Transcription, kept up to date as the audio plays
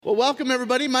Well, welcome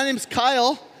everybody. My name's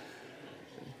Kyle.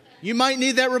 You might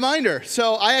need that reminder.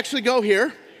 So I actually go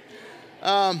here.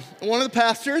 I'm one of the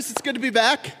pastors. It's good to be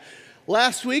back.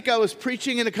 Last week I was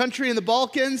preaching in a country in the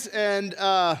Balkans, and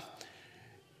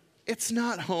it's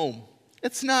not home.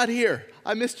 It's not here.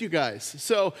 I missed you guys.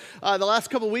 So the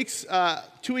last couple of weeks,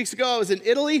 2 weeks ago I was in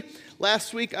Italy.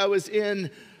 Last week I was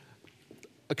in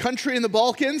a country in the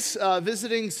Balkans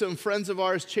visiting some friends of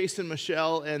ours, Chase and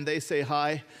Michelle, and they say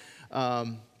hi.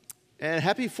 And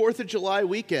happy 4th of July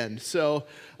weekend. So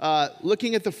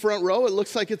looking at the front row, it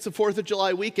looks like it's the 4th of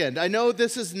July weekend. I know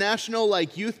this is National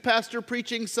Youth Pastor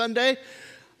Preaching Sunday.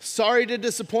 Sorry to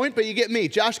disappoint, but you get me.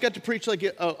 Josh got to preach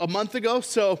a month ago,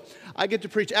 so I get to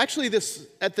preach. Actually, this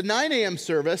at the 9 a.m.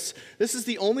 service, this is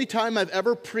the only time I've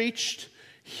ever preached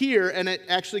here and it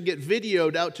actually get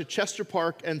videoed out to Chester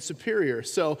Park and Superior.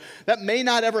 So that may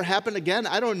not ever happen again.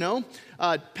 I don't know.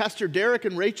 Pastor Derek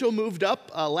and Rachel moved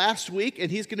up last week,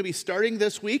 and he's going to be starting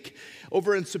this week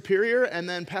over in Superior. And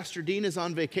then Pastor Dean is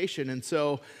on vacation, and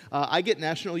so I get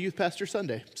National Youth Pastor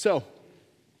Sunday. So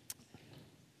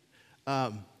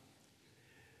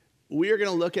we are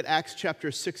going to look at Acts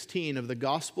chapter 16 of the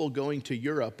gospel going to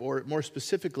Europe, or more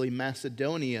specifically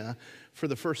Macedonia, for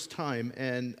the first time.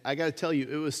 And I got to tell you,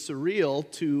 it was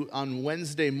surreal to, on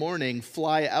Wednesday morning,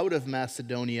 fly out of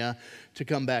Macedonia to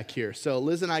come back here. So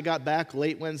Liz and I got back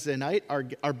late Wednesday night.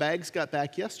 Our bags got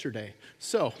back yesterday.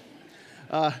 So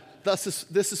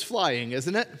this is flying,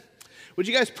 isn't it? Would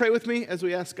you guys pray with me as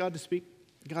we ask God to speak?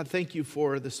 God, thank you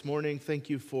for this morning. Thank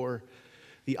you for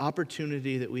the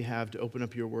opportunity that we have to open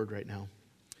up your word right now.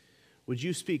 Would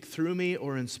you speak through me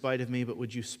or in spite of me, but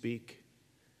would you speak?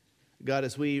 God,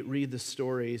 as we read the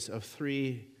stories of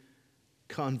 3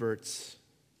 converts,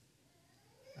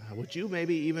 would you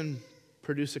maybe even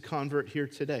produce a convert here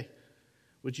today?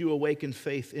 Would you awaken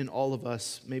faith in all of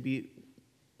us? Maybe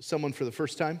someone for the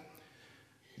first time,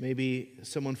 maybe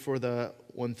someone for the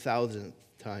 1,000th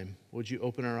time. Would you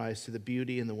open our eyes to the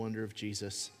beauty and the wonder of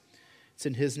Jesus? It's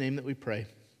in his name that we pray.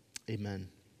 Amen.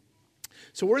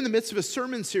 So we're in the midst of a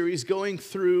sermon series going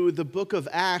through the book of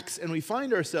Acts, and we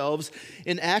find ourselves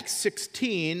in Acts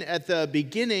 16 at the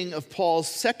beginning of Paul's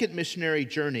second missionary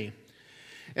journey.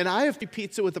 And I have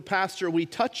pizza with the pastor, we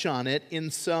touch on it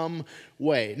in some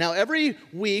way. Now, every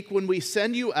week when we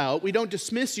send you out, we don't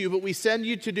dismiss you, but we send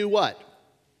you to do what?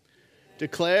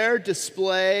 Declare,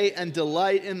 display, and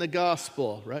delight in the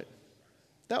gospel, right?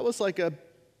 That was like a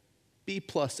B+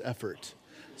 effort.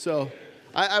 So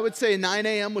I would say 9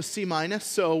 a.m. was C-,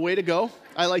 so way to go.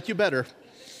 I like you better.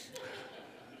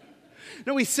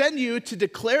 No, we send you to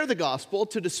declare the gospel,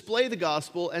 to display the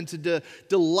gospel, and to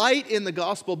delight in the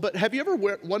gospel. But have you ever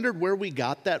wondered where we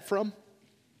got that from?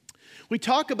 We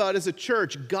talk about as a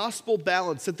church gospel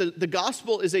balance, that the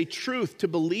gospel is a truth to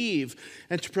believe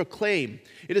and to proclaim.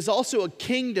 It is also a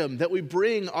kingdom that we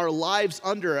bring our lives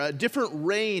under, a different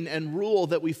reign and rule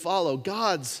that we follow,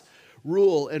 God's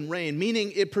rule and reign,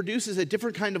 meaning it produces a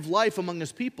different kind of life among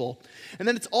his people. And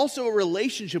then it's also a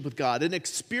relationship with God, an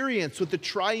experience with the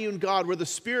triune God where the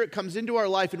Spirit comes into our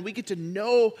life and we get to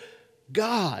know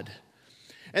God.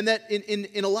 And that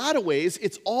in a lot of ways,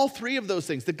 it's all 3 of those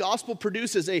things. The gospel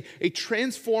produces a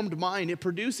transformed mind. It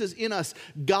produces in us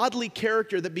godly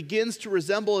character that begins to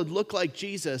resemble and look like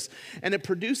Jesus. And it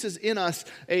produces in us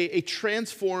a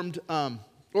transformed, an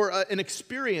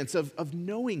experience of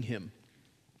knowing him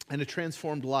and a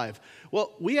transformed life.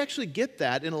 Well, we actually get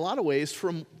that in a lot of ways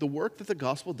from the work that the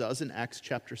gospel does in Acts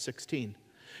chapter 16.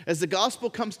 As the gospel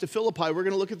comes to Philippi, we're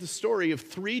going to look at the story of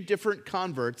 3 different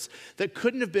converts that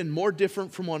couldn't have been more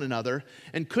different from one another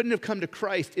and couldn't have come to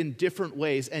Christ in different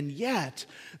ways. And yet,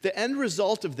 the end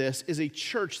result of this is a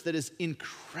church that is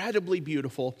incredibly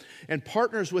beautiful and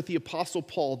partners with the Apostle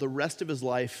Paul the rest of his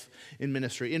life in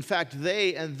ministry. In fact,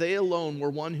 they and they alone were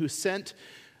one who sent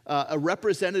a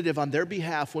representative on their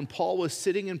behalf when Paul was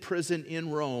sitting in prison in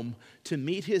Rome to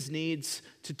meet his needs,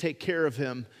 to take care of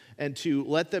him, and to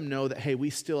let them know that, hey,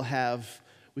 we still have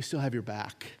your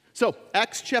back. So,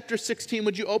 Acts chapter 16,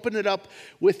 would you open it up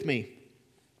with me?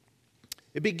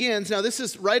 It begins, now this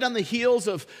is right on the heels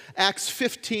of Acts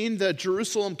 15, the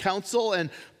Jerusalem Council, and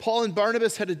Paul and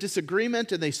Barnabas had a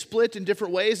disagreement and they split in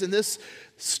different ways, and this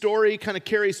story kind of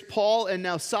carries Paul and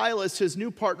now Silas, his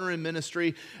new partner in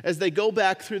ministry, as they go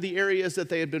back through the areas that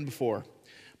they had been before.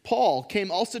 Paul came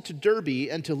also to Derbe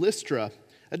and to Lystra.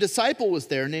 A disciple was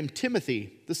there named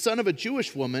Timothy, the son of a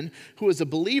Jewish woman who was a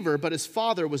believer, but his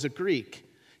father was a Greek.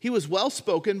 He was well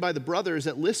spoken by the brothers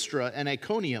at Lystra and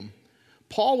Iconium.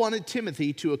 Paul wanted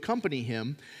Timothy to accompany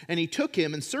him, and he took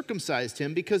him and circumcised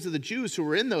him because of the Jews who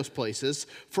were in those places,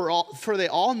 for they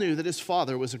all knew that his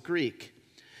father was a Greek.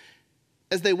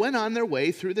 As they went on their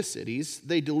way through the cities,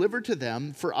 they delivered to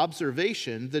them for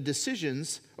observance the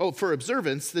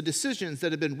decisions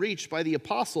that had been reached by the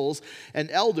apostles and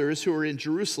elders who were in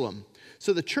Jerusalem.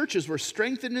 So the churches were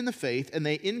strengthened in the faith, and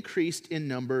they increased in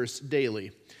numbers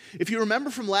daily. If you remember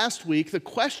from last week, the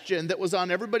question that was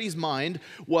on everybody's mind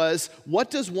was,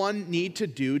 what does one need to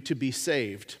do to be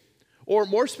saved? Or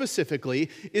more specifically,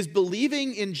 is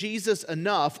believing in Jesus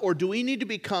enough, or do we need to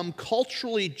become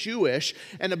culturally Jewish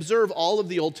and observe all of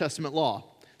the Old Testament law?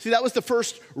 See, that was the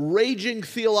first raging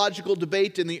theological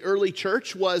debate in the early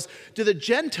church was, do the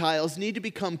Gentiles need to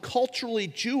become culturally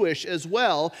Jewish as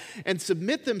well and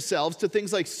submit themselves to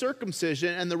things like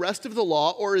circumcision and the rest of the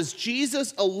law, or is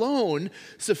Jesus alone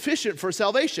sufficient for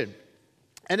salvation?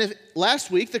 And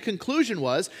last week, the conclusion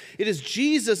was, it is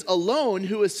Jesus alone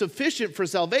who is sufficient for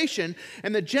salvation,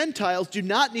 and the Gentiles do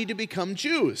not need to become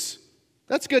Jews.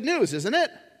 That's good news, isn't it?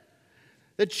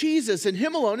 That Jesus and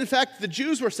him alone, in fact, the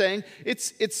Jews were saying,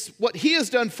 it's what he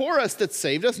has done for us that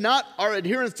saved us, not our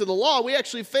adherence to the law. We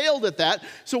actually failed at that,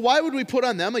 so why would we put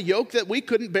on them a yoke that we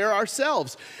couldn't bear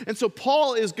ourselves? And so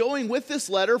Paul is going with this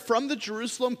letter from the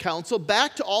Jerusalem council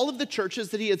back to all of the churches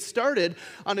that he had started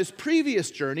on his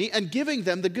previous journey and giving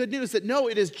them the good news that no,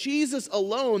 it is Jesus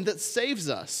alone that saves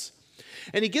us.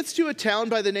 And he gets to a town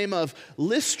by the name of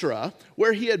Lystra,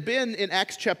 where he had been in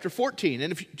Acts chapter 14.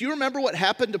 And do you remember what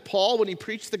happened to Paul when he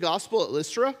preached the gospel at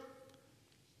Lystra?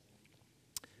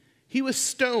 He was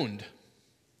stoned,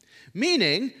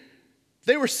 meaning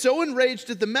they were so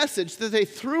enraged at the message that they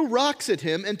threw rocks at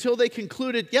him until they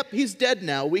concluded, yep, he's dead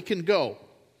now, we can go.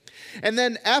 And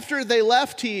then after they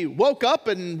left, he woke up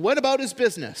and went about his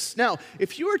business. Now,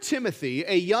 if you were Timothy,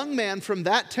 a young man from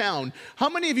that town, how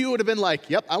many of you would have been like,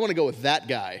 yep, I want to go with that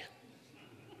guy?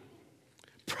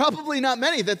 Probably not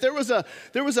many. That there was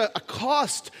a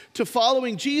cost to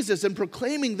following Jesus and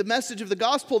proclaiming the message of the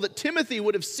gospel that Timothy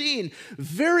would have seen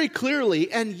very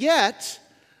clearly, and yet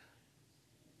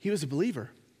he was a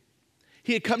believer.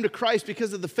 He had come to Christ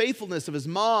because of the faithfulness of his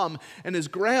mom and his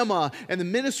grandma and the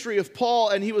ministry of Paul,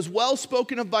 and he was well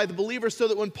spoken of by the believers so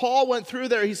that when Paul went through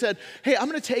there, he said, hey, I'm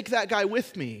going to take that guy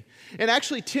with me. And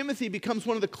actually, Timothy becomes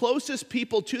one of the closest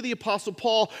people to the Apostle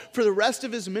Paul for the rest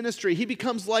of his ministry. He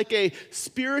becomes like a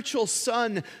spiritual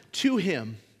son to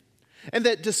him. And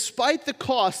that despite the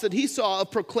cost that he saw of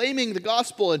proclaiming the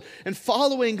gospel and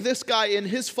following this guy in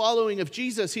his following of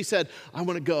Jesus, he said, I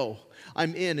want to go.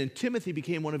 I'm in. And Timothy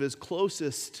became one of his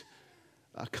closest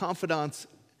confidants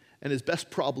and his best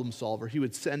problem solver. He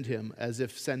would send him as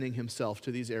if sending himself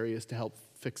to these areas to help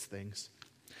fix things.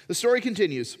 The story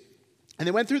continues. And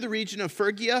they went through the region of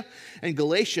Phrygia and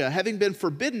Galatia, having been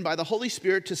forbidden by the Holy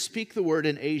Spirit to speak the word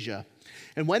in Asia.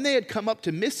 And when they had come up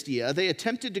to Mysia, they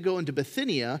attempted to go into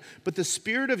Bithynia, but the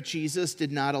Spirit of Jesus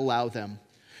did not allow them.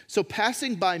 So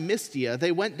passing by Mysia,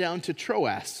 they went down to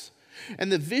Troas.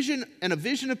 And a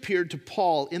vision appeared to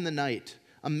Paul in the night.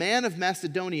 A man of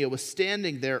Macedonia was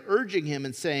standing there, urging him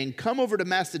and saying, come over to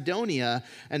Macedonia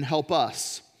and help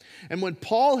us. And when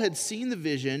Paul had seen the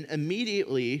vision,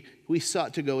 immediately we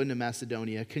sought to go into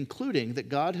Macedonia, concluding that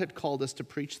God had called us to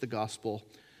preach the gospel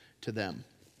to them.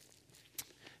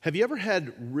 Have you ever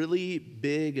had really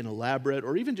big and elaborate,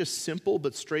 or even just simple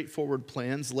but straightforward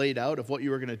plans laid out of what you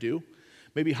were going to do?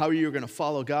 Maybe how you were going to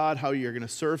follow God, how you were going to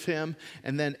serve him,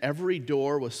 and then every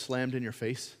door was slammed in your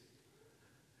face?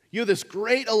 You have this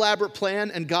great elaborate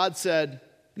plan, and God said,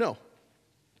 no,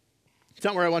 it's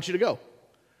not where I want you to go.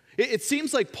 It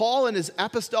seems like Paul and his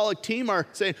apostolic team are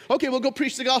saying, okay, we'll go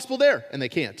preach the gospel there, and they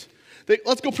can't.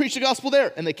 Let's go preach the gospel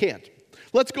there, and they can't.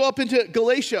 Let's go up into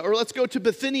Galatia, or let's go to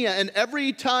Bithynia, and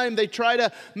every time they try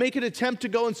to make an attempt to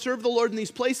go and serve the Lord in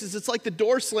these places, it's like the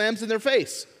door slams in their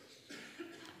face.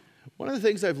 One of the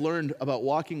things I've learned about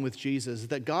walking with Jesus is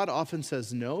that God often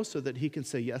says no so that he can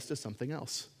say yes to something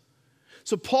else.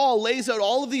 So Paul lays out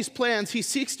all of these plans. He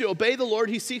seeks to obey the Lord.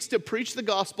 He seeks to preach the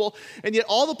gospel. And yet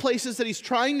all the places that he's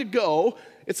trying to go,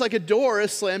 it's like a door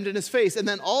is slammed in his face. And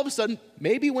then all of a sudden,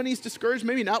 maybe when he's discouraged,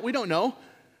 maybe not, we don't know.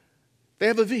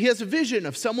 He has a vision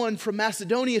of someone from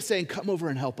Macedonia saying, come over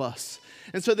and help us.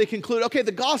 And so they conclude, okay,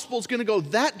 the gospel's going to go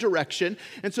that direction.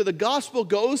 And so the gospel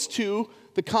goes to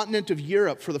the continent of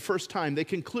Europe for the first time. They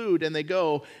conclude and they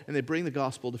go and they bring the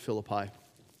gospel to Philippi.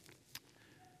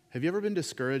 Have you ever been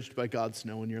discouraged by God's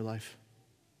no in your life?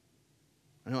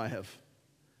 I know I have.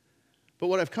 But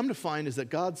what I've come to find is that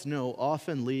God's no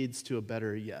often leads to a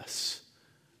better yes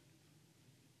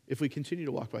if we continue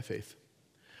to walk by faith.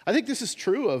 I think this is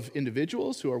true of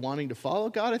individuals who are wanting to follow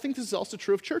God. I think this is also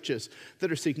true of churches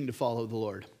that are seeking to follow the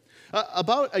Lord.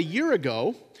 About a year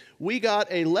ago, we got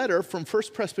a letter from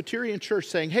First Presbyterian Church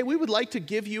saying, hey, we would like to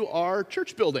give you our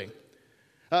church building.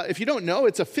 If you don't know,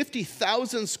 it's a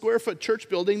 50,000 square foot church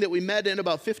building that we met in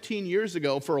about 15 years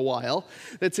ago for a while,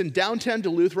 that's in downtown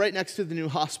Duluth right next to the new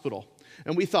hospital.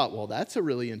 And we thought, well, that's a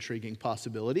really intriguing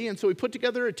possibility. And so we put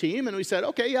together a team and we said,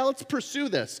 okay, yeah, let's pursue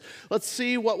this. Let's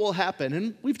see what will happen.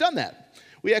 And we've done that.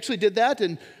 We actually did that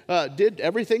and did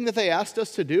everything that they asked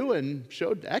us to do and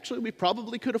showed, actually, we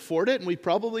probably could afford it and we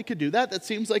probably could do that. That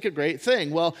seems like a great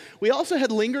thing. Well, we also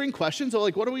had lingering questions of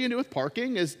like, what are we going to do with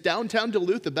parking? Is downtown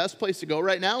Duluth the best place to go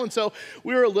right now? And so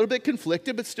we were a little bit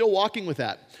conflicted, but still walking with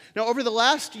that. Now, over the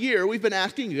last year, we've been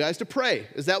asking you guys to pray.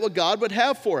 Is that what God would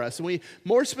have for us? And we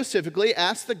more specifically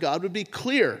asked that God would be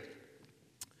clear.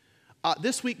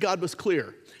 This week, God was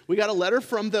clear. We got a letter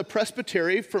from the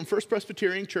presbytery, from First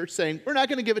Presbyterian Church, saying, we're not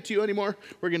going to give it to you anymore.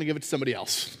 We're going to give it to somebody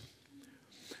else.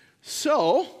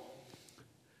 So,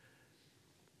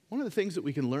 one of the things that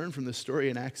we can learn from this story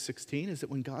in Acts 16 is that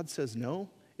when God says no,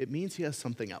 it means he has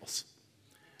something else.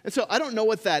 And so I don't know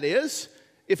what that is.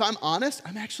 If I'm honest,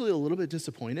 I'm actually a little bit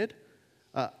disappointed.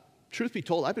 Truth be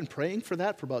told, I've been praying for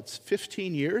that for about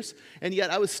 15 years, and yet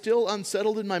I was still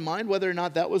unsettled in my mind whether or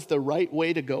not that was the right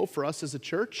way to go for us as a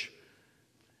church.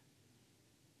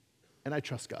 And I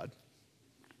trust God.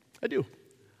 I do.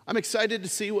 I'm excited to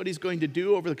see what he's going to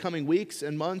do over the coming weeks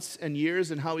and months and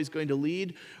years and how he's going to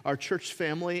lead our church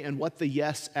family and what the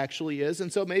yes actually is.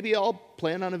 And so maybe I'll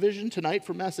plan on a vision tonight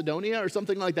for Macedonia or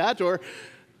something like that, or,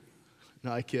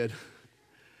 no, I kid.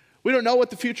 We don't know what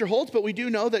the future holds, but we do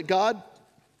know that God,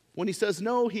 when he says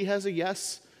no, he has a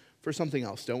yes for something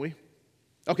else, don't we?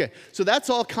 Okay, so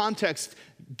that's all context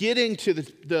getting to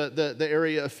the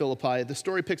area of Philippi. The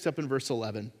story picks up in verse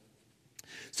 11.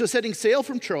 So setting sail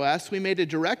from Troas, we made a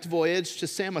direct voyage to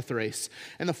Samothrace,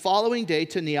 and the following day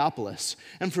to Neapolis,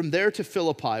 and from there to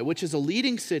Philippi, which is a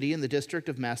leading city in the district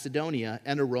of Macedonia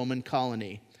and a Roman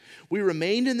colony. We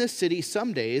remained in this city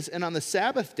some days, and on the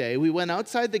Sabbath day we went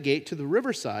outside the gate to the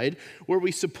riverside, where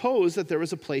we supposed that there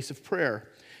was a place of prayer.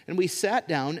 And we sat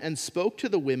down and spoke to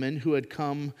the women who had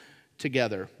come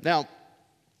together. Now,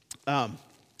 a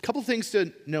couple things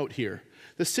to note here.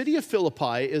 The city of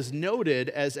Philippi is noted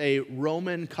as a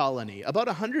Roman colony. About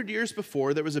 100 years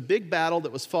before, there was a big battle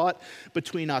that was fought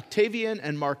between Octavian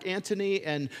and Mark Antony,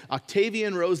 and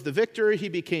Octavian rose the victor. He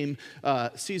became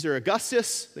Caesar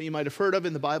Augustus, that you might have heard of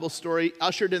in the Bible story,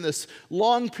 ushered in this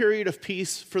long period of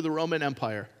peace for the Roman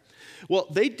Empire. Well,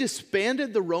 they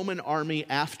disbanded the Roman army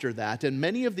after that, and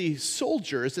many of the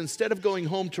soldiers, instead of going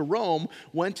home to Rome,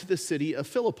 went to the city of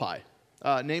Philippi.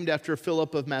 Named after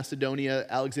Philip of Macedonia,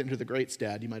 Alexander the Great's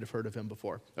dad. You might have heard of him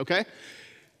before, okay?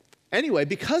 Anyway,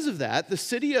 because of that, the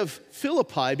city of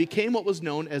Philippi became what was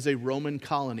known as a Roman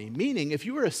colony, meaning if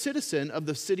you were a citizen of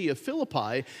the city of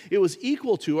Philippi, it was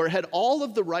equal to or had all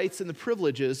of the rights and the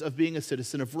privileges of being a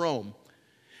citizen of Rome.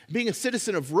 Being a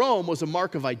citizen of Rome was a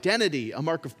mark of identity, a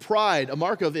mark of pride, a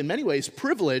mark of, in many ways,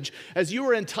 privilege, as you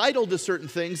were entitled to certain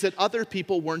things that other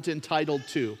people weren't entitled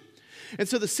to. And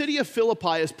so the city of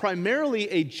Philippi is primarily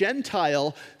a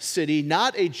Gentile city,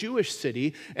 not a Jewish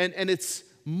city, and it's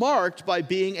marked by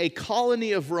being a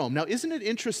colony of Rome. Now, isn't it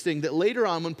interesting that later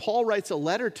on, when Paul writes a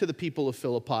letter to the people of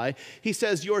Philippi, he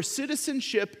says, your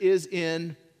citizenship is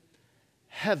in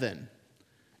heaven.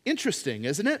 Interesting,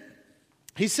 isn't it?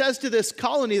 He says to this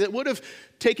colony that would have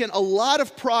taken a lot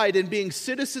of pride in being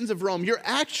citizens of Rome, your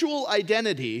actual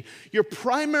identity, your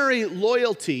primary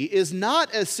loyalty is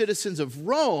not as citizens of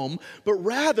Rome, but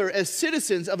rather as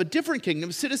citizens of a different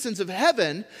kingdom, citizens of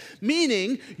heaven,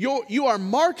 meaning you are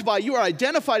marked by, you are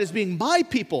identified as being my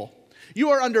people.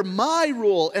 You are under my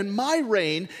rule and my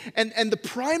reign, and the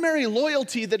primary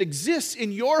loyalty that exists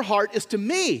in your heart is to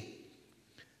me.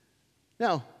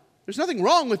 Now, there's nothing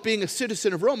wrong with being a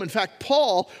citizen of Rome. In fact,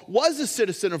 Paul was a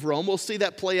citizen of Rome. We'll see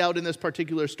that play out in this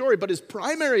particular story. But his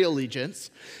primary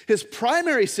allegiance, his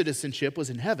primary citizenship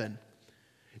was in heaven.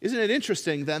 Isn't it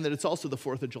interesting, then, that it's also the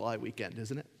 4th of July weekend,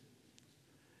 isn't it?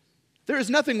 There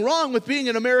is nothing wrong with being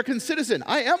an American citizen.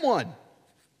 I am one.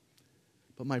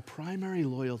 But my primary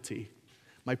loyalty,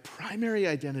 my primary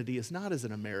identity is not as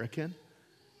an American.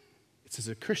 It's as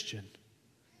a Christian.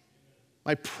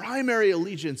 My primary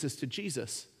allegiance is to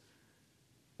Jesus.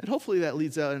 And hopefully that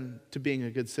leads on to being a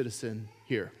good citizen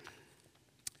here.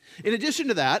 In addition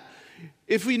to that,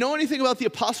 if we know anything about the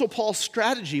Apostle Paul's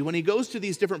strategy when he goes to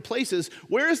these different places,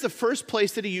 where is the first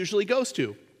place that he usually goes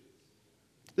to?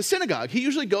 The synagogue. He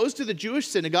usually goes to the Jewish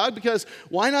synagogue because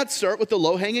why not start with the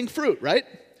low-hanging fruit, right?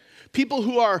 People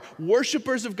who are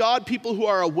worshipers of God, people who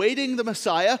are awaiting the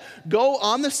Messiah, go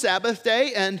on the Sabbath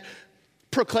day and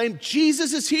proclaim,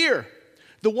 Jesus is here.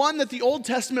 The one that the Old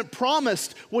Testament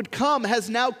promised would come has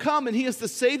now come, and he is the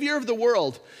Savior of the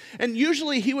world. And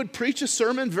usually he would preach a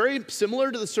sermon very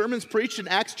similar to the sermons preached in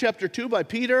Acts chapter 2 by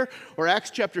Peter, or Acts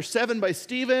chapter 7 by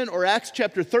Stephen, or Acts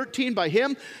chapter 13 by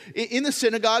him in the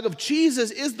synagogue of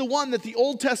Jesus is the one that the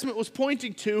Old Testament was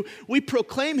pointing to. We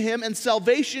proclaim him and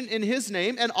salvation in his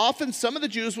name, and often some of the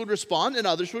Jews would respond and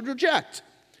others would reject.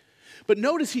 But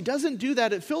notice he doesn't do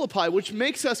that at Philippi, which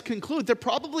makes us conclude there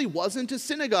probably wasn't a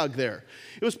synagogue there.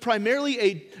 It was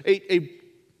primarily a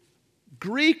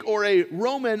Greek or a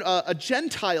Roman, a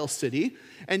Gentile city,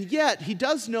 and yet he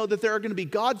does know that there are going to be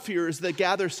God-fearers that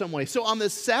gather some way. So on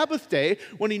this Sabbath day,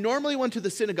 when he normally went to the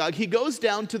synagogue, he goes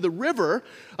down to the river,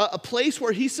 a place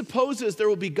where he supposes there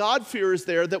will be God-fearers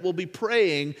there that will be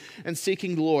praying and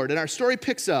seeking the Lord. And our story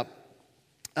picks up,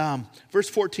 verse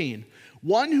 14.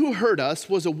 One who heard us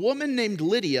was a woman named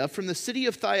Lydia from the city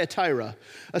of Thyatira,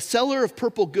 a seller of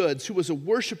purple goods who was a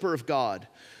worshiper of God.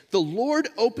 The Lord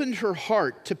opened her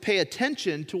heart to pay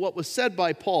attention to what was said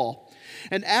by Paul.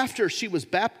 And after she was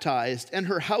baptized, and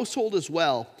her household as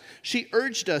well, she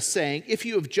urged us, saying, "If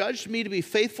you have judged me to be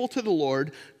faithful to the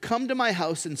Lord, come to my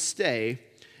house and stay."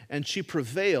 And she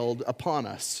prevailed upon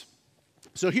us.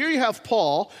 So here you have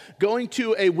Paul going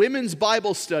to a women's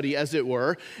Bible study, as it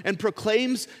were, and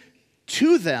proclaims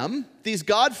to them, these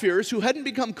God-fearers who hadn't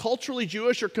become culturally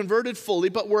Jewish or converted fully,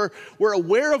 but were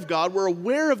aware of God, were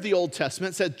aware of the Old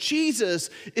Testament, said Jesus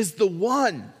is the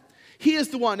one. He is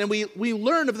the one. And we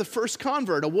learn of the first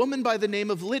convert, a woman by the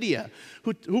name of Lydia,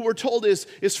 who we're told is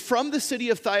from the city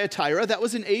of Thyatira. That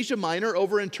was in Asia Minor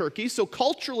over in Turkey. So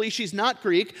culturally, she's not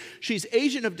Greek. She's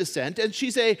Asian of descent, and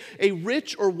she's a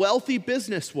rich or wealthy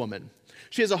businesswoman.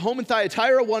 She has a home in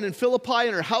Thyatira, one in Philippi,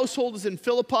 and her household is in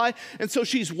Philippi. And so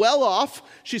she's well off.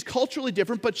 She's culturally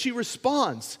different, but she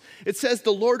responds. It says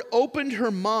the Lord opened her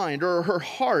mind or her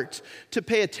heart to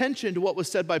pay attention to what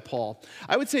was said by Paul.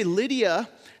 I would say Lydia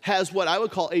has what I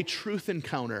would call a truth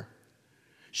encounter.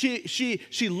 She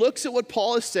looks at what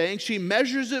Paul is saying. She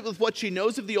measures it with what she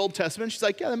knows of the Old Testament. She's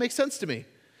like, yeah, that makes sense to me.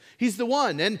 He's the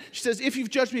one. And she says, if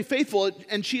you've judged me faithful,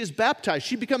 and she is baptized.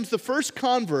 She becomes the first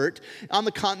convert on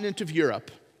the continent of Europe,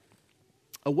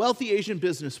 a wealthy Asian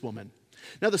businesswoman.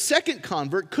 Now, the second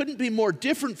convert couldn't be more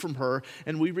different from her,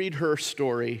 and we read her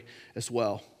story as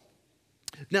well.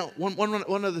 Now,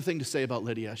 one other thing to say about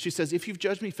Lydia. She says, if you've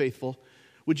judged me faithful,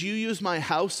 would you use my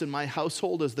house and my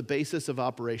household as the basis of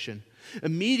operation?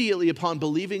 Immediately upon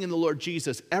believing in the Lord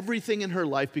Jesus, everything in her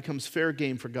life becomes fair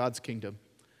game for God's kingdom.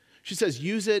 She says,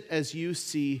 use it as you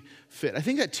see fit. I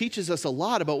think that teaches us a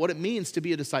lot about what it means to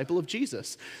be a disciple of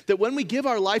Jesus. That when we give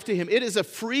our life to him, it is a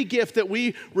free gift that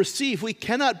we receive, we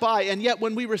cannot buy, and yet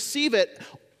when we receive it,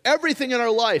 everything in our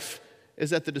life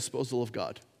is at the disposal of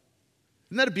God.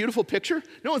 Isn't that a beautiful picture?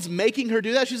 No one's making her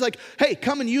do that. She's like, hey,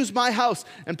 come and use my house.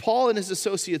 And Paul and his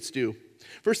associates do.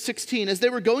 Verse 16, as they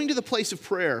were going to the place of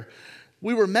prayer,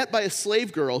 we were met by a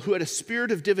slave girl who had a spirit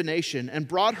of divination and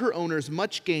brought her owners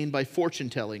much gain by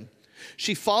fortune-telling.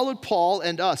 She followed Paul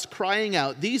and us, crying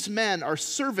out, "These men are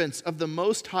servants of the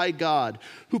Most High God,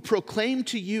 who proclaim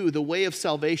to you the way of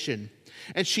salvation."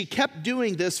 And she kept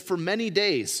doing this for many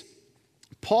days.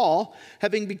 Paul,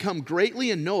 having become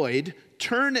greatly annoyed,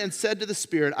 turned and said to the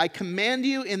spirit, "I command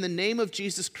you in the name of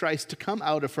Jesus Christ to come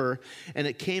out of her." And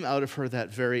it came out of her that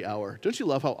very hour. Don't you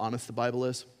love how honest the Bible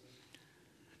is?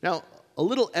 Now, a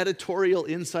little editorial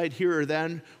insight here or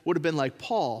then would have been like,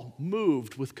 Paul,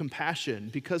 moved with compassion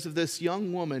because of this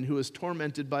young woman who is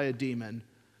tormented by a demon,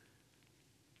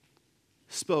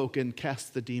 spoke and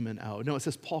cast the demon out. No, it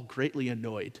says Paul greatly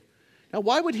annoyed. Now,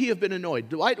 why would he have been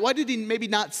annoyed? Why did he maybe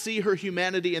not see her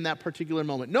humanity in that particular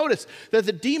moment? Notice that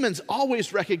the demons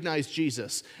always recognize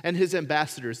Jesus and his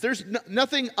ambassadors. There's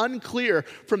nothing unclear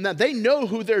from that. They know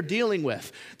who they're dealing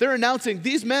with. They're announcing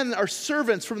these men are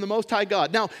servants from the Most High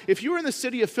God. Now, if you were in the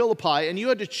city of Philippi and you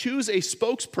had to choose a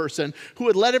spokesperson who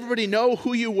would let everybody know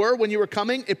who you were when you were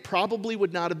coming, it probably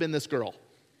would not have been this girl,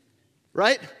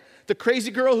 right? The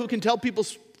crazy girl who can tell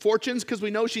people's fortunes because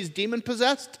we know she's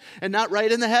demon-possessed and not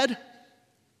right in the head.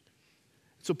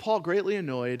 So Paul, greatly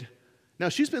annoyed. Now,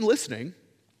 she's been listening.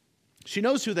 She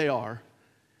knows who they are.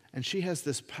 And she has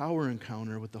this power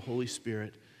encounter with the Holy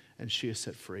Spirit, and she is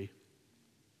set free.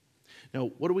 Now,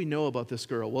 what do we know about this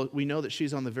girl? Well, we know that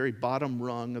she's on the very bottom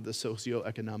rung of the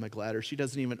socioeconomic ladder. She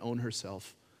doesn't even own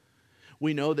herself.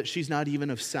 We know that she's not even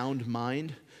of sound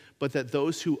mind, but that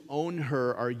those who own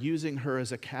her are using her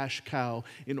as a cash cow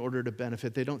in order to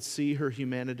benefit. They don't see her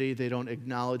humanity. They don't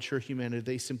acknowledge her humanity.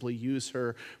 They simply use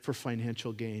her for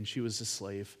financial gain. She was a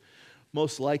slave.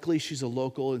 Most likely she's a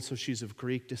local, and so she's of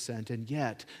Greek descent. And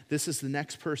yet, this is the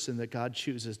next person that God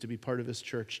chooses to be part of his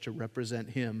church to represent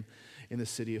him in the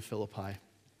city of Philippi.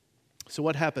 So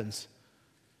what happens?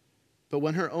 But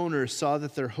when her owners saw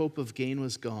that their hope of gain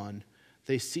was gone,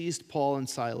 they seized Paul and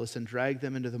Silas and dragged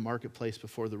them into the marketplace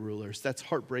before the rulers. That's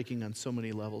heartbreaking on so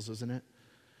many levels, isn't it?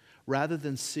 Rather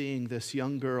than seeing this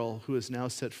young girl who is now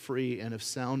set free and of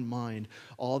sound mind,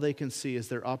 all they can see is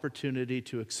their opportunity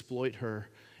to exploit her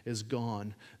is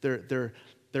gone. Their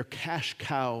cash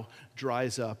cow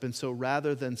dries up. And so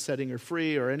rather than setting her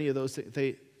free or any of those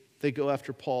things, they go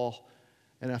after Paul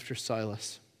and after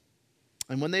Silas.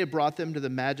 And when they had brought them to the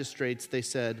magistrates, they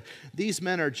said, "These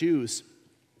men are Jews,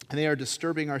 and they are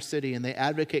disturbing our city, and they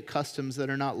advocate customs that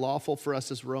are not lawful for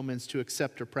us as Romans to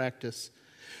accept or practice."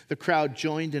 The crowd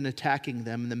joined in attacking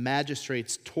them, and the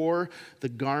magistrates tore the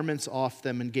garments off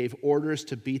them and gave orders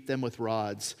to beat them with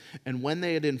rods. And when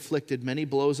they had inflicted many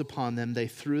blows upon them, they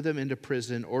threw them into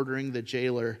prison, ordering the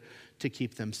jailer to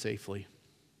keep them safely.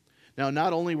 Now,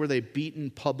 not only were they beaten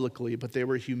publicly, but they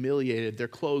were humiliated. Their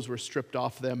clothes were stripped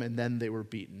off them, and then they were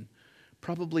beaten.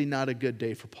 Probably not a good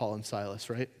day for Paul and Silas,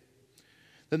 right?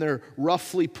 Then they're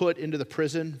roughly put into the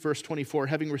prison. Verse 24,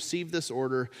 having received this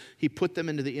order, he put them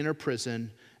into the inner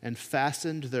prison and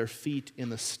fastened their feet in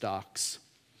the stocks.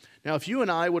 Now, if you and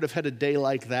I would have had a day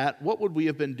like that, what would we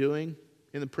have been doing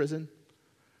in the prison?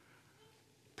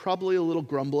 Probably a little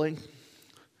grumbling.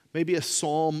 Maybe a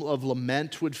psalm of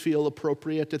lament would feel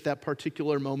appropriate at that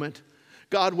particular moment.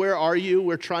 God, where are you?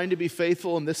 We're trying to be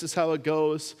faithful, and this is how it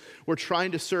goes. We're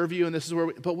trying to serve you, and this is where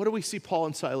but what do we see Paul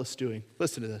and Silas doing?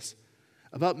 Listen to this.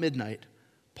 About midnight,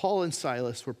 Paul and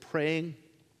Silas were praying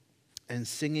and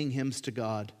singing hymns to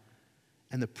God,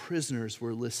 and the prisoners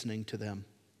were listening to them.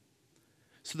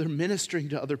 So they're ministering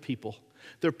to other people.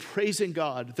 They're praising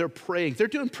God. They're praying. They're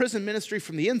doing prison ministry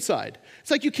from the inside.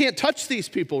 It's like you can't touch these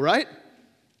people, right?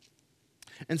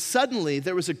 And suddenly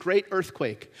there was a great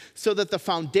earthquake, so that the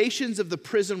foundations of the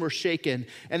prison were shaken,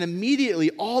 and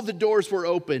immediately all the doors were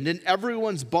opened and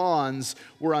everyone's bonds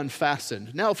were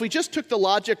unfastened. Now, if we just took the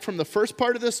logic from the first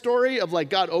part of this story of like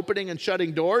God opening and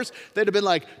shutting doors, they'd have been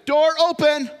like, door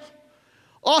open,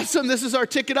 awesome, this is our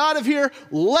ticket out of here,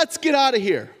 let's get out of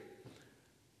here.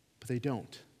 But they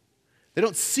don't. They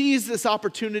don't seize this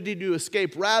opportunity to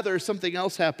escape. Rather, something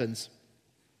else happens.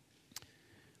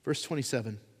 Verse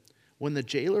 27. When the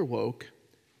jailer woke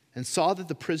and saw that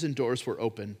the prison doors were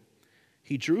open,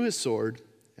 he drew his sword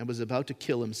and was about to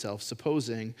kill himself,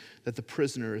 supposing that the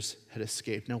prisoners had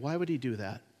escaped. Now, why would he do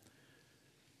that?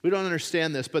 We don't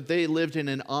understand this, but they lived in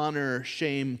an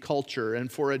honor-shame culture,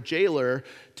 and for a jailer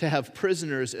to have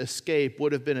prisoners escape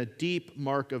would have been a deep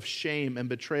mark of shame and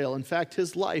betrayal. In fact,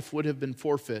 his life would have been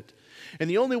forfeit. And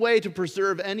the only way to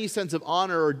preserve any sense of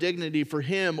honor or dignity for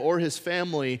him or his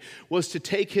family was to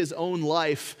take his own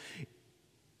life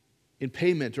in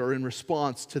payment or in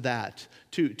response to that,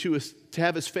 to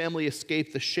have his family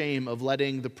escape the shame of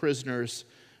letting the prisoners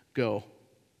go.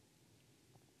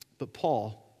 But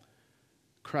Paul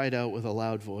cried out with a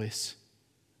loud voice,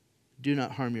 "Do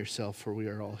not harm yourself, for we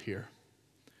are all here."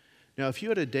 Now, if you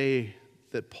had a day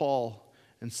that Paul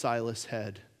and Silas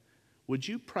had, would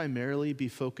you primarily be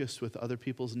focused with other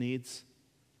people's needs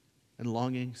and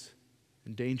longings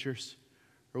and dangers?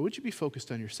 Or would you be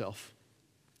focused on yourself?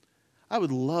 I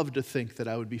would love to think that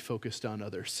I would be focused on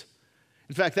others.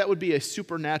 In fact, that would be a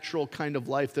supernatural kind of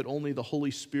life that only the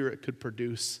Holy Spirit could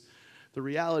produce. The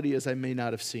reality is I may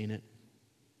not have seen it.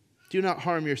 Do not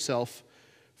harm yourself,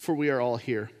 for we are all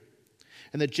here.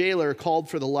 And the jailer called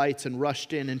for the lights and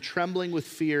rushed in, and trembling with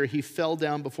fear, he fell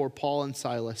down before Paul and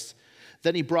Silas.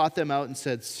 Then he brought them out and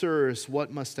said, "Sirs, what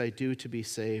must I do to be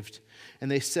saved?" And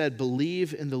they said,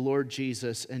 "Believe in the Lord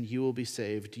Jesus, and you will be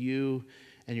saved, you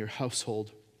and your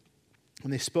household."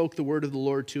 And they spoke the word of the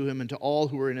Lord to him and to all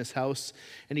who were in his house.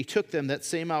 And he took them that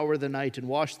same hour of the night and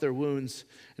washed their wounds.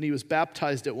 And he was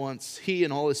baptized at once, he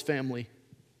and all his family.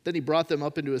 Then he brought them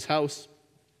up into his house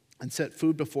and set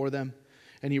food before them.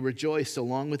 And he rejoiced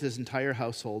along with his entire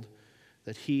household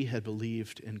that he had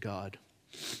believed in God.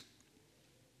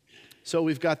 So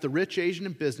we've got the rich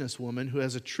Asian businesswoman who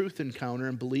has a truth encounter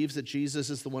and believes that Jesus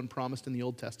is the one promised in the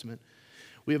Old Testament.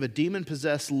 We have a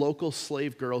demon-possessed local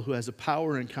slave girl who has a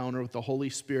power encounter with the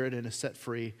Holy Spirit and is set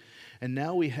free. And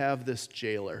now we have this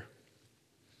jailer,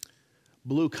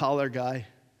 blue-collar guy.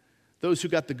 Those who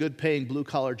got the good-paying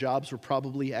blue-collar jobs were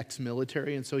probably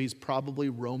ex-military, and so he's probably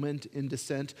Roman in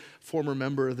descent, former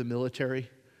member of the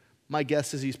military. My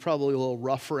guess is he's probably a little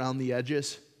rough around the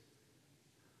edges.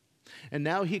 And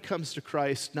now he comes to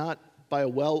Christ not by a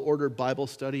well-ordered Bible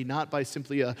study, not by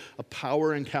simply a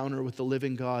power encounter with the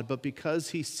living God, but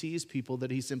because he sees people that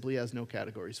he simply has no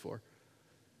categories for.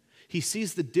 He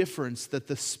sees the difference that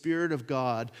the Spirit of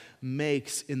God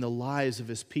makes in the lives of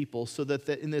his people so that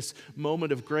in this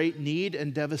moment of great need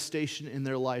and devastation in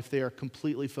their life, they are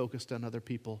completely focused on other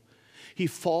people. He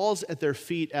falls at their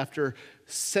feet after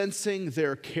sensing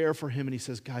their care for him, and he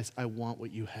says, guys, I want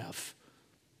what you have.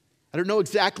 I don't know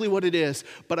exactly what it is,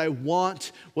 but I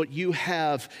want what you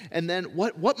have. And then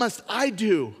what must I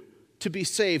do to be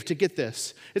saved, to get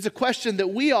this? It's a question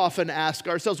that we often ask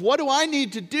ourselves. What do I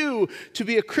need to do to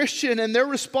be a Christian? And their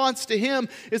response to him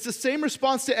is the same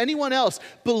response to anyone else.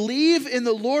 Believe in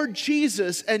the Lord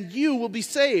Jesus and you will be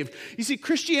saved. You see,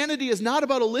 Christianity is not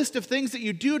about a list of things that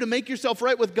you do to make yourself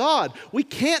right with God. We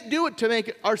can't do it to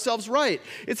make ourselves right.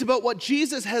 It's about what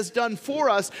Jesus has done for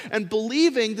us and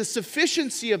believing the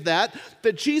sufficiency of that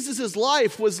Jesus'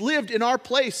 life was lived in our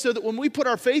place so that when we put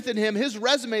our faith in him, his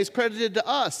resume is credited to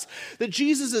us. That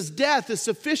Jesus' death is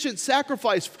sufficient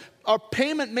sacrifice, a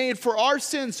payment made for our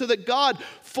sins so that God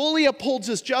fully upholds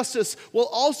his justice while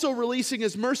also releasing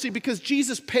his mercy because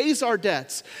Jesus pays our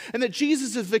debts. And that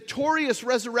Jesus' victorious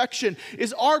resurrection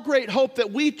is our great hope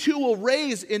that we too will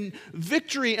raise in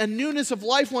victory and newness of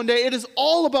life one day. It is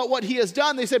all about what he has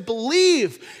done. They said,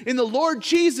 believe in the Lord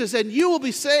Jesus and you will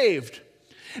be saved.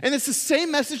 And it's the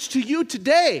same message to you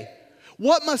today.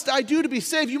 What must I do to be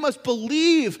saved? You must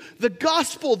believe the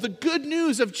gospel, the good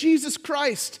news of Jesus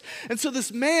Christ. And so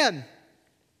this man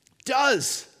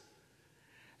does.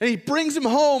 And he brings him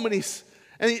home,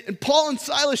 and Paul and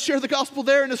Silas share the gospel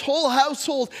there, and his whole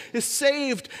household is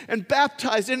saved and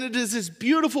baptized. And it is this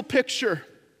beautiful picture.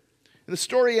 And the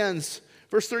story ends,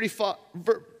 verse 35.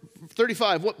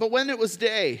 But when it was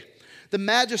day, the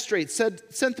magistrate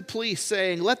sent the police,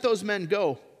 saying, let those men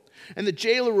go. And the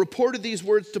jailer reported these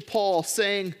words to Paul,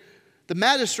 saying, the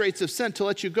magistrates have sent to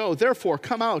let you go. Therefore,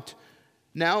 come out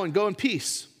now and go in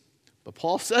peace. But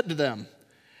Paul said to them,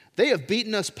 they have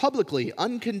beaten us publicly,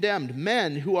 uncondemned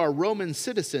men who are Roman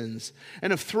citizens,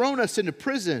 and have thrown us into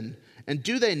prison. And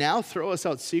do they now throw us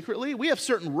out secretly? We have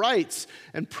certain rights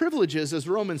and privileges as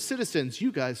Roman citizens.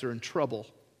 You guys are in trouble.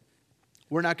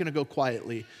 We're not going to go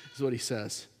quietly, is what he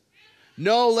says.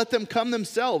 No, let them come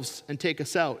themselves and take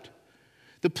us out.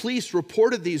 The police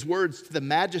reported these words to the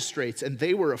magistrates, and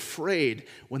they were afraid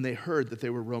when they heard that they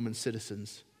were Roman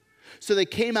citizens. So they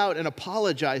came out and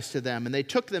apologized to them, and they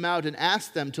took them out and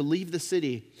asked them to leave the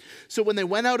city. So when they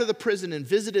went out of the prison and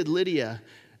visited Lydia,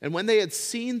 and when they had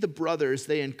seen the brothers,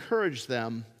 they encouraged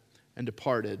them and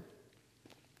departed.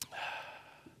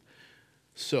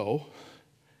 So,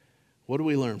 what do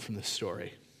we learn from this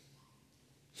story?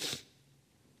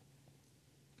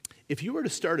 If you were to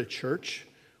start a church,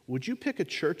 would you pick a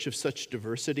church of such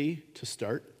diversity to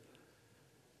start?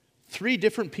 3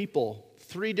 different people,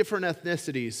 3 different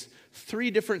ethnicities,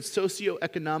 3 different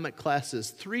socioeconomic classes,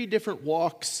 3 different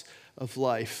walks of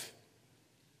life.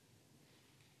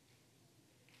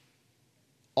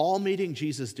 All meeting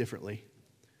Jesus differently.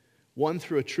 One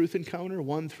through a truth encounter,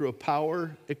 one through a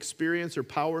power experience or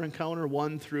power encounter,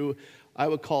 one through, I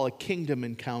would call, a kingdom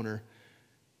encounter,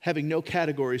 having no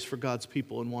categories for God's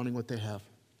people and wanting what they have.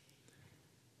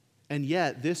 And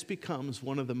yet, this becomes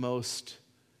one of the most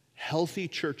healthy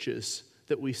churches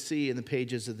that we see in the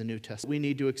pages of the New Testament. We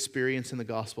need to experience in the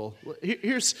gospel.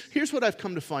 Here's what I've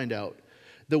come to find out.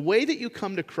 The way that you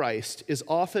come to Christ is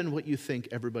often what you think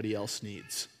everybody else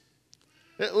needs.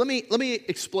 Let me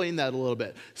explain that a little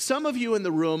bit. Some of you in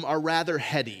the room are rather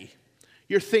heady.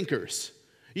 You're thinkers.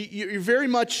 You're very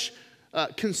much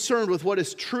concerned with what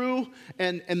is true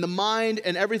and the mind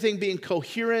and everything being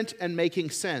coherent and making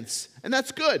sense. And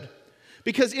that's good.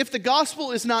 Because if the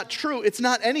gospel is not true, it's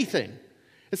not anything.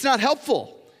 It's not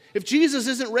helpful. If Jesus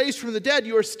isn't raised from the dead,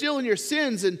 you are still in your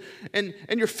sins and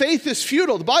your faith is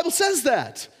futile. The Bible says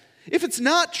that. If it's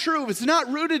not true, if it's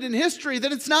not rooted in history,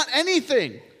 then it's not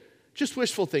anything. Just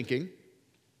wishful thinking.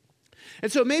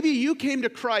 And so maybe you came to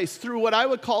Christ through what I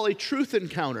would call a truth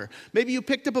encounter. Maybe you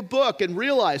picked up a book and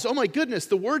realized, oh my goodness,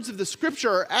 the words of the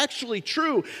scripture are actually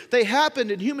true. They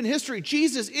happened in human history.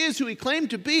 Jesus is who he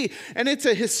claimed to be, and it's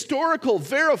a historical,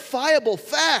 verifiable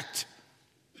fact.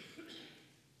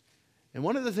 And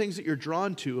one of the things that you're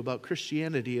drawn to about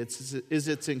Christianity is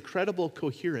its incredible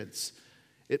coherence.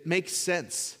 It makes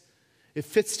sense. It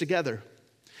fits together.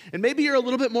 And maybe you're a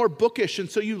little bit more bookish, and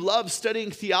so you love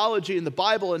studying theology and the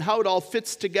Bible and how it all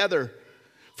fits together.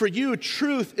 For you,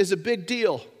 truth is a big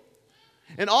deal.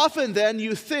 And often then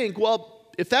you think, well,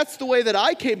 if that's the way that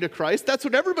I came to Christ, that's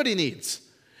what everybody needs.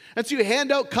 And so you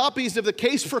hand out copies of The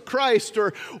Case for Christ,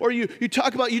 or you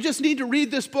talk about you just need to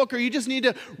read this book, or you just need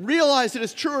to realize that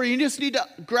it's true, or you just need to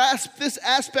grasp this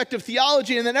aspect of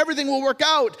theology, and then everything will work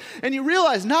out. And you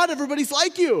realize not everybody's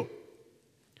like you.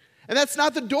 And that's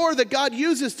not the door that God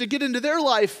uses to get into their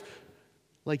life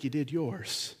like you did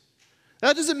yours.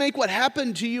 That doesn't make what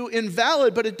happened to you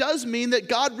invalid, but it does mean that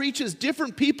God reaches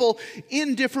different people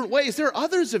in different ways. There are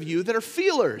others of you that are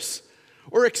feelers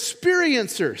or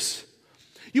experiencers.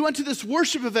 You went to this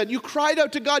worship event, you cried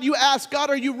out to God, you asked, God,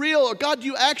 are you real? Or God, do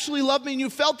you actually love me? And you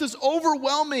felt this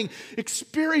overwhelming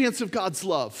experience of God's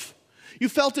love. You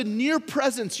felt a near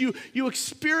presence. You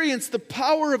experienced the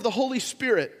power of the Holy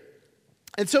Spirit.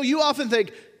 And so you often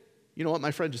think, you know what,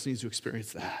 my friend just needs to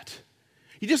experience that.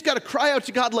 You just got to cry out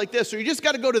to God like this, or you just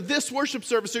got to go to this worship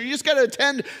service, or you just got to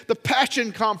attend the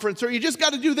Passion Conference, or you just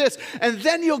got to do this, and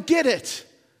then you'll get it.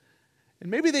 And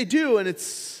maybe they do, and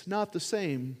it's not the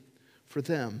same for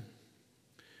them.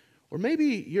 Or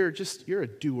maybe you're a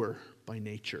doer by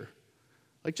nature.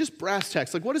 Like just brass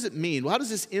tacks. Like what does it mean? How does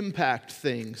this impact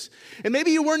things? And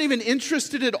maybe you weren't even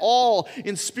interested at all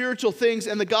in spiritual things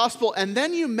and the gospel, and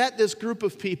then you met this group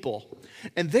of people,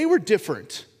 and they were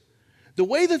different. The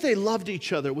way that they loved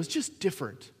each other was just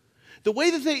different. The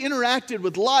way that they interacted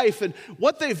with life and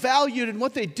what they valued and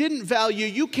what they didn't value,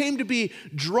 you came to be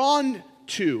drawn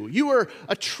to. You were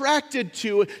attracted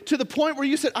to the point where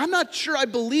you said, I'm not sure I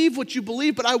believe what you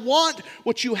believe, but I want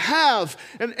what you have.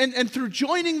 And through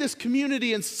joining this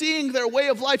community and seeing their way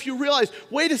of life, you realize,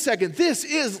 wait a second, this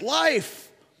is life.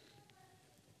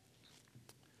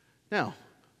 Now,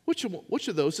 which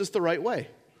of those is the right way?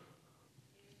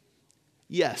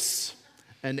 Yes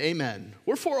and amen.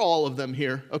 We're for all of them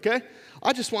here, okay?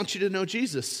 I just want you to know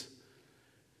Jesus.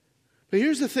 But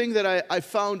here's the thing that I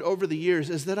found over the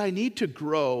years is that I need to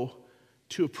grow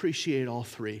to appreciate all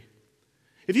three.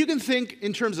 If you can think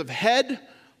in terms of head,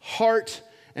 heart,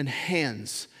 and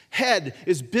hands. Head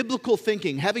is biblical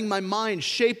thinking, having my mind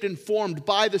shaped and formed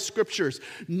by the scriptures,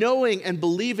 knowing and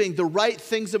believing the right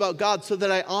things about God so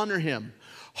that I honor him.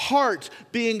 Heart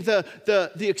being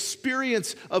the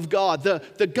experience of God,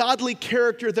 the godly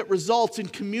character that results in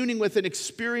communing with and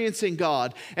experiencing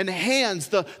God. And hands,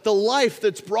 the life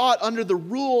that's brought under the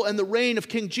rule and the reign of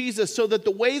King Jesus, so that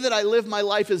the way that I live my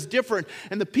life is different,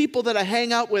 and the people that I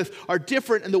hang out with are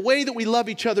different, and the way that we love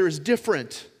each other is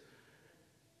different.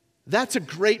 That's a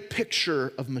great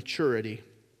picture of maturity.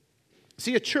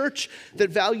 See, a church that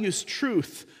values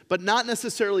truth, but not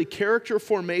necessarily character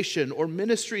formation or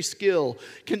ministry skill,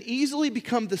 can easily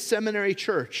become the seminary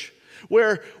church,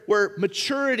 where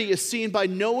maturity is seen by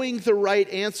knowing the right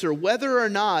answer, whether or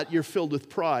not you're filled with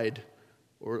pride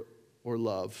or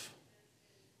love.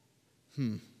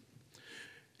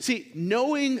 See,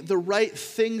 knowing the right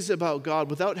things about God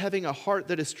without having a heart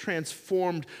that is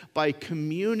transformed by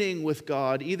communing with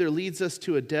God either leads us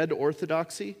to a dead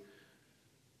orthodoxy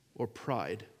or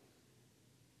pride.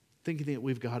 Thinking that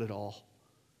we've got it all.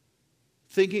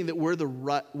 Thinking that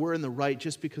we're in the right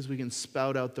just because we can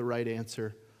spout out the right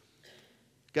answer.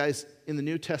 Guys, in the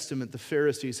New Testament, the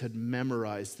Pharisees had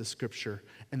memorized the scripture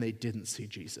and they didn't see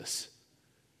Jesus.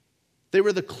 They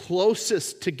were the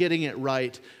closest to getting it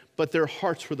right, but their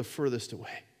hearts were the furthest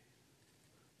away.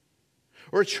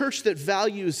 Or a church that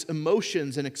values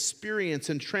emotions and experience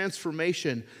and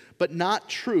transformation, but not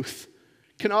truth,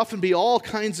 can often be all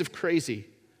kinds of crazy.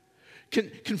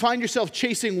 Can find yourself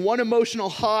chasing one emotional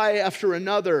high after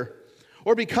another,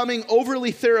 or becoming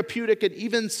overly therapeutic and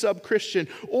even sub-Christian,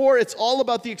 or it's all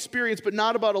about the experience but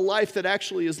not about a life that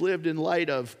actually is lived in light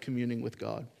of communing with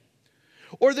God.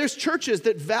 Or there's churches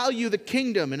that value the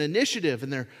kingdom and initiative,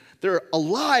 and they're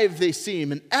alive, they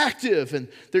seem, and active, and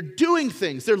they're doing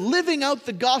things. They're living out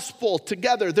the gospel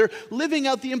together. They're living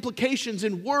out the implications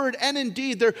in word and in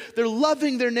deed. They're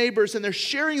loving their neighbors, and they're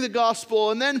sharing the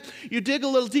gospel. And then you dig a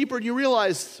little deeper and you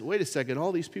realize, wait a second,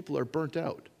 all these people are burnt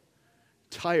out,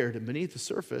 tired, and beneath the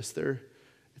surface,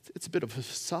 it's a bit of a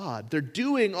facade. They're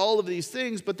doing all of these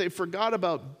things, but they forgot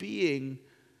about being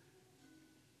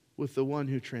with the one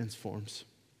who transforms.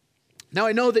 Now,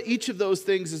 I know that each of those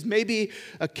things is maybe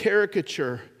a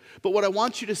caricature, but what I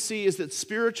want you to see is that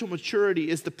spiritual maturity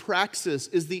is the praxis,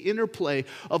 is the interplay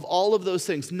of all of those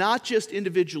things, not just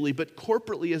individually, but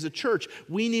corporately as a church.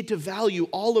 We need to value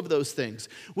all of those things.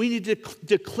 We need to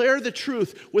declare the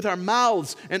truth with our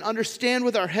mouths and understand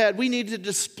with our head. We need to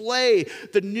display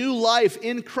the new life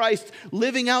in Christ,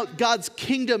 living out God's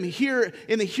kingdom here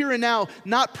in the here and now,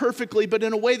 not perfectly, but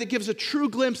in a way that gives a true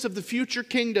glimpse of the future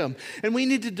kingdom. And we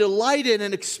need to delight in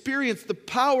and experience the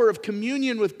power of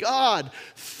communion with God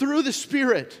through the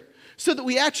Spirit, so that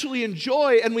we actually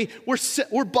enjoy and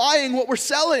we're buying what we're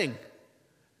selling.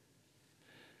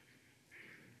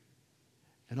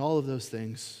 And all of those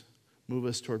things move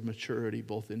us toward maturity,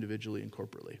 both individually and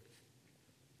corporately.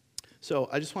 So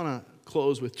I just want to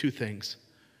close with two things.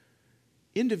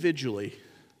 Individually,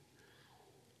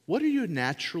 what are you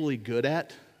naturally good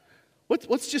at?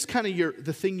 What's just kind of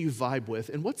the thing you vibe with?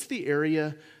 And what's the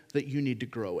area that you need to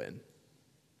grow in?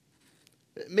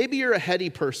 Maybe you're a heady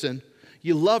person.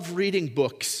 You love reading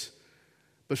books.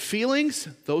 But feelings,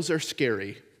 those are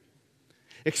scary.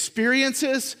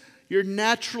 Experiences, you're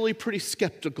naturally pretty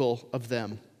skeptical of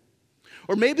them.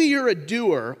 Or maybe you're a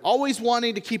doer, always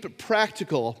wanting to keep it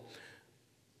practical,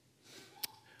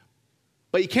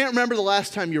 but you can't remember the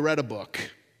last time you read a book.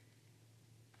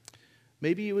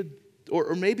 Maybe you would,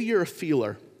 or maybe you're a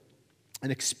feeler, an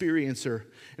experiencer,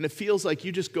 and it feels like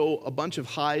you just go a bunch of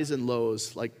highs and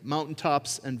lows, like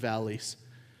mountaintops and valleys.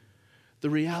 The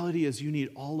reality is you need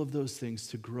all of those things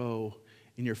to grow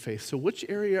in your faith. So which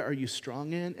area are you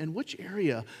strong in, and which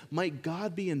area might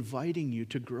God be inviting you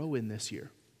to grow in this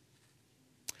year?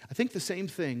 I think the same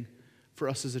thing for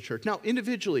us as a church. Now,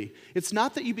 individually, it's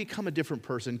not that you become a different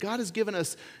person. God has given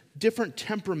us different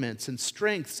temperaments and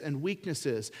strengths and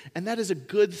weaknesses, and that is a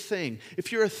good thing.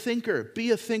 If you're a thinker,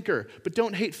 be a thinker, but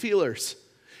don't hate feelers.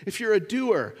 If you're a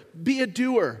doer, be a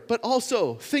doer, but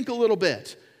also think a little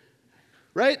bit,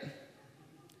 right?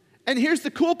 And here's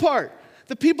the cool part.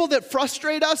 The people that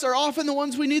frustrate us are often the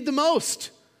ones we need the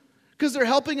most, because they're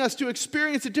helping us to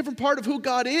experience a different part of who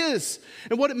God is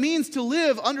and what it means to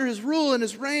live under his rule and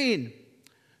his reign.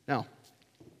 Now,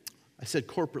 I said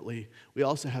corporately, we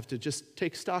also have to just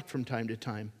take stock from time to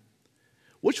time.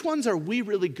 Which ones are we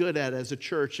really good at as a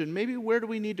church, and maybe where do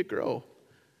we need to grow?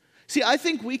 See, I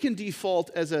think we can default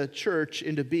as a church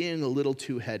into being a little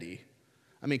too heady.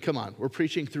 I mean, come on, we're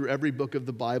preaching through every book of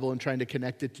the Bible and trying to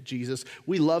connect it to Jesus.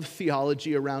 We love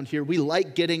theology around here. We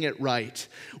like getting it right.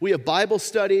 We have Bible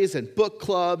studies and book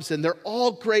clubs, and they're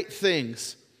all great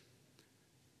things.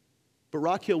 But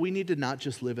Rock Hill, we need to not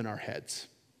just live in our heads.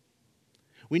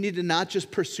 We need to not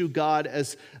just pursue God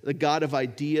as the God of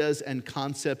ideas and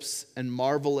concepts and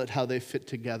marvel at how they fit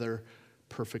together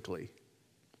perfectly.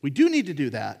 We do need to do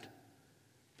that,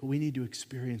 but we need to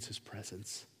experience his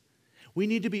presence. We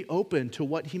need to be open to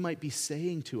what he might be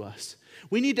saying to us.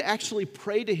 We need to actually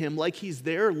pray to him like he's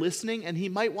there listening, and he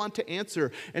might want to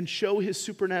answer and show his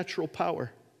supernatural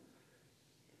power.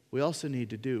 We also need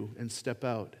to do and step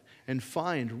out and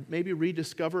find, maybe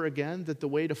rediscover again, that the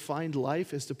way to find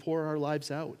life is to pour our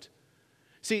lives out.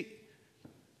 See,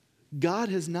 God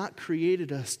has not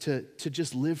created us to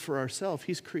just live for ourselves.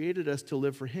 He's created us to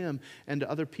live for him and to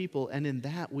other people, and in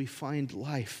that we find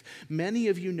life. Many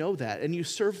of you know that, and you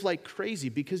serve like crazy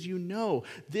because you know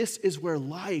this is where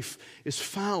life is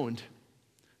found.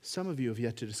 Some of you have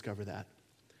yet to discover that.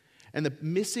 And the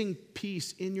missing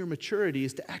piece in your maturity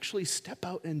is to actually step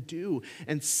out and do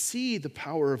and see the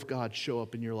power of God show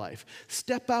up in your life.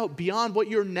 Step out beyond what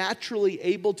you're naturally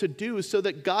able to do so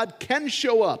that God can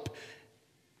show up.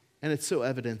 And it's so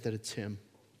evident that it's him.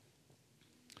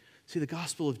 See, the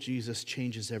gospel of Jesus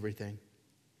changes everything.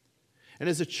 And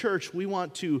as a church, we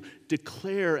want to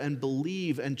declare and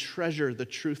believe and treasure the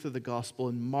truth of the gospel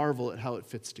and marvel at how it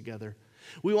fits together.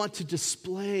 We want to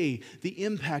display the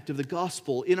impact of the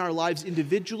gospel in our lives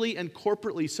individually and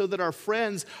corporately so that our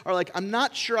friends are like, I'm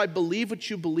not sure I believe what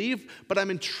you believe, but I'm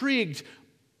intrigued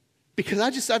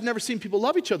because I've never seen people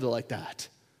love each other like that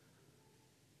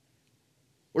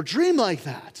or dream like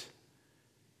that.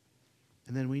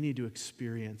 And then we need to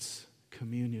experience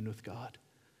communion with God,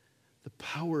 the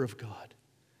power of God,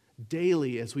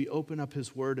 daily as we open up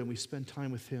his word and we spend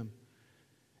time with him.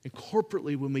 And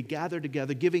corporately, when we gather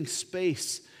together, giving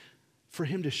space for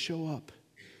him to show up,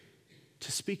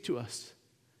 to speak to us,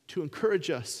 to encourage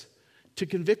us, to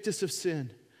convict us of sin.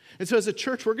 And so as a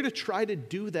church, we're going to try to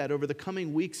do that over the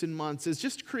coming weeks and months, is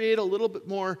just create a little bit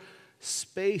more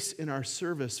space in our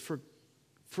service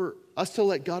for us to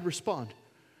let God respond,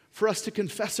 for us to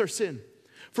confess our sin,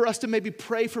 for us to maybe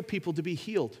pray for people to be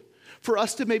healed, for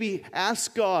us to maybe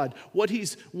ask God what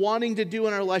he's wanting to do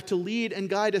in our life to lead and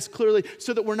guide us clearly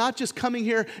so that we're not just coming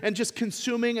here and just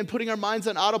consuming and putting our minds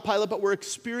on autopilot, but we're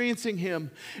experiencing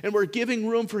him and we're giving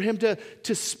room for him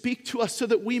to speak to us so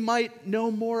that we might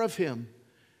know more of him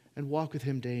and walk with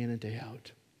him day in and day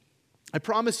out. I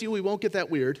promise you we won't get that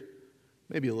weird,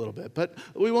 maybe a little bit, but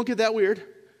we won't get that weird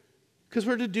because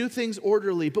we're to do things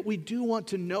orderly, but we do want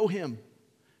to know him,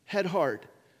 head, heart,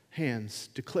 hands,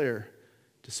 declare,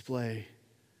 display,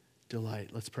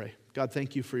 delight. Let's pray. God,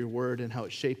 thank you for your word and how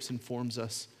it shapes and forms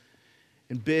us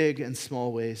in big and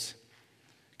small ways.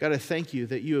 God, I thank you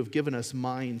that you have given us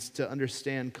minds to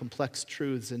understand complex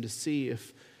truths and to see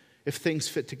if things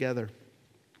fit together.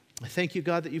 I thank you,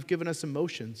 God, that you've given us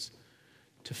emotions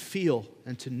to feel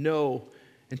and to know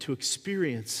and to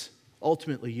experience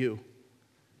ultimately you.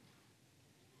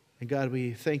 And God,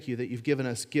 we thank you that you've given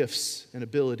us gifts and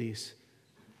abilities,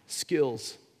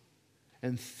 skills,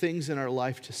 and things in our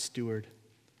life to steward.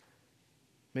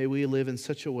 May we live in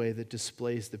such a way that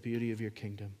displays the beauty of your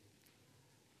kingdom.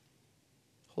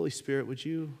 Holy Spirit, would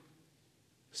you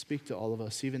speak to all of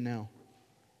us, even now,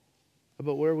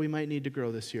 about where we might need to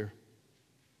grow this year,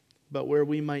 about where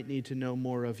we might need to know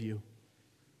more of you.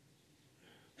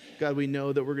 God, we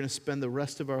know that we're going to spend the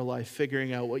rest of our life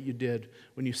figuring out what you did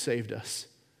when you saved us.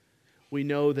 We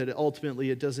know that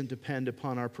ultimately it doesn't depend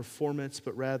upon our performance,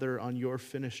 but rather on your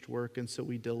finished work, and so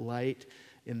we delight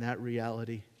in that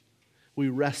reality. We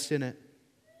rest in it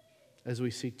as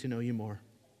we seek to know you more.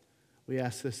 We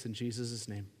ask this in Jesus'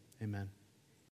 name. Amen.